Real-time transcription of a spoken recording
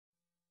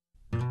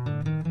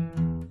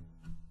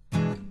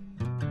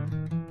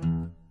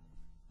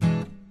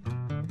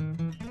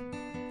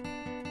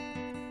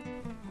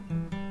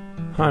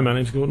Hi, my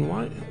name's Gordon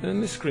White, and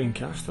in this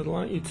screencast I'd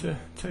like you to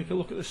take a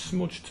look at the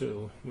Smudge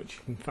tool, which you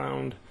can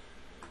find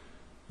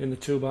in the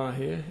toolbar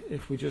here.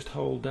 If we just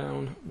hold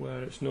down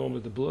where it's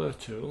normally the blur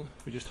tool,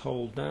 if we just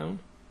hold down,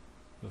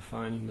 we're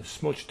finding the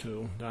Smudge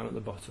tool down at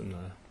the bottom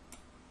there.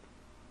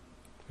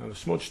 Now the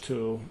Smudge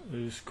tool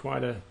is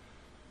quite an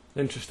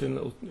interesting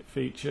little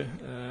feature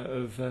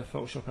of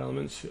Photoshop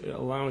Elements. It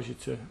allows you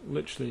to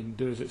literally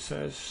do as it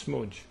says,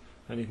 smudge,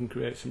 and you can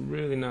create some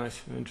really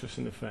nice and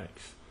interesting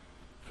effects.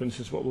 For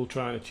instance, what we'll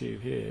try and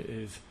achieve here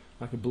is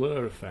like a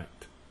blur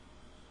effect.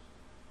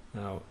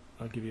 Now,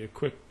 I'll give you a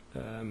quick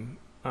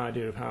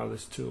idea of how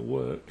this tool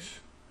works.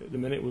 At the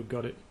minute we've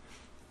got it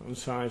on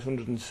size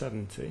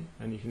 170,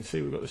 and you can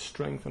see we've got the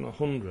strength on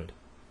 100.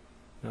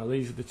 Now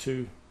these are the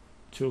two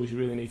tools you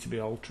really need to be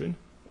altering.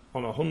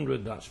 On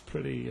 100, that's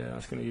going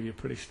to give you a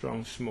pretty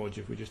strong smudge.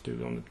 If we just do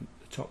it on the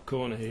top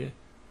corner here,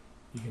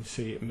 you can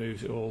see it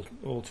moves it all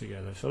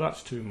together. So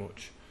that's too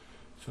much.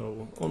 So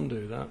we'll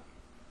undo that.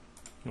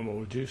 And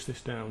we'll reduce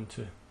this down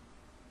to,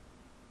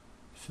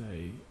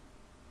 say,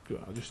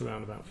 just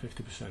around about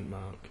 50%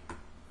 mark.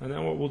 And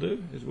then what we'll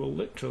do is we'll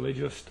literally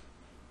just,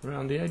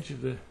 around the edge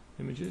of the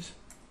images,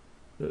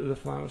 the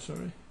flower,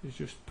 sorry, is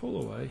just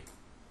pull away,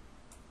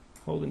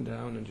 holding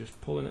down and just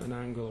pulling at an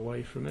angle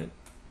away from it,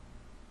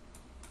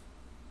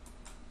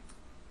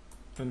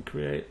 and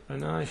create a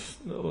nice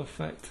little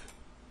effect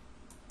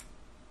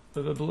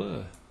of a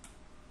blur.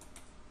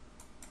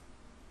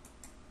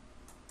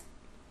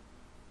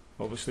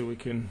 Obviously we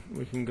can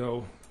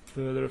go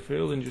further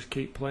afield and just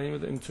keep playing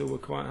with it until we're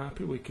quite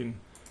happy. We can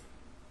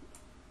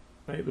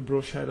make the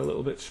brush head a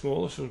little bit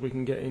smaller so we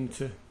can get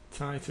into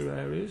tighter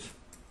areas.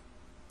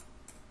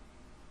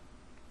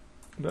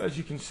 But as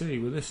you can see,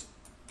 with this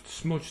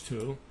smudge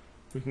tool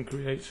we can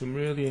create some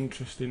really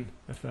interesting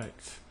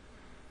effects.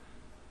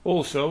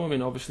 Also, I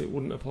mean, obviously it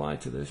wouldn't apply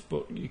to this,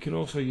 but you can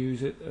also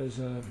use it as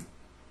a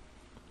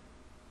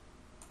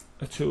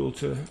tool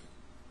to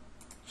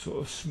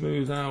sort of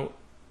smooth out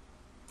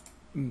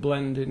and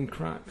blend in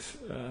cracks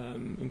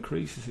and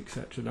creases,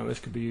 etc. Now this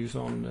could be used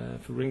on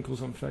for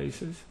wrinkles on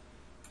faces.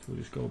 So we'll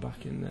just go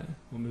back in there.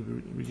 We'll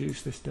maybe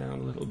reduce this down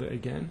a little bit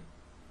again.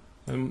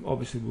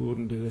 Obviously we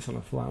wouldn't do this on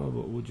a flower,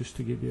 but we'll just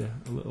to give you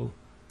a little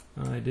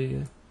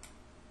idea.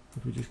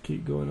 If we just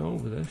keep going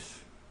over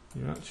this,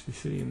 you're actually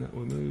seeing that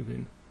we're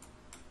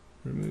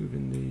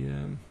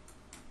removing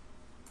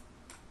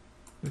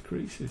the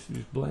creases,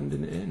 just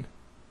blending it in.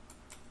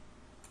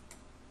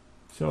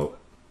 So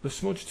the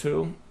smudge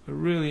tool, a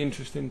really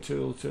interesting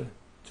tool to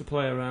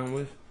play around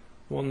with,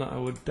 one that I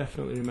would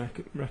definitely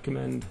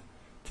recommend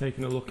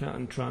taking a look at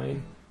and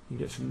trying. You can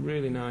get some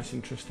really nice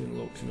interesting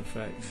looks and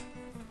effects.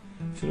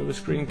 It's another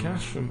screencast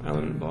from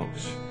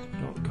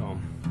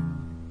elementbox.com.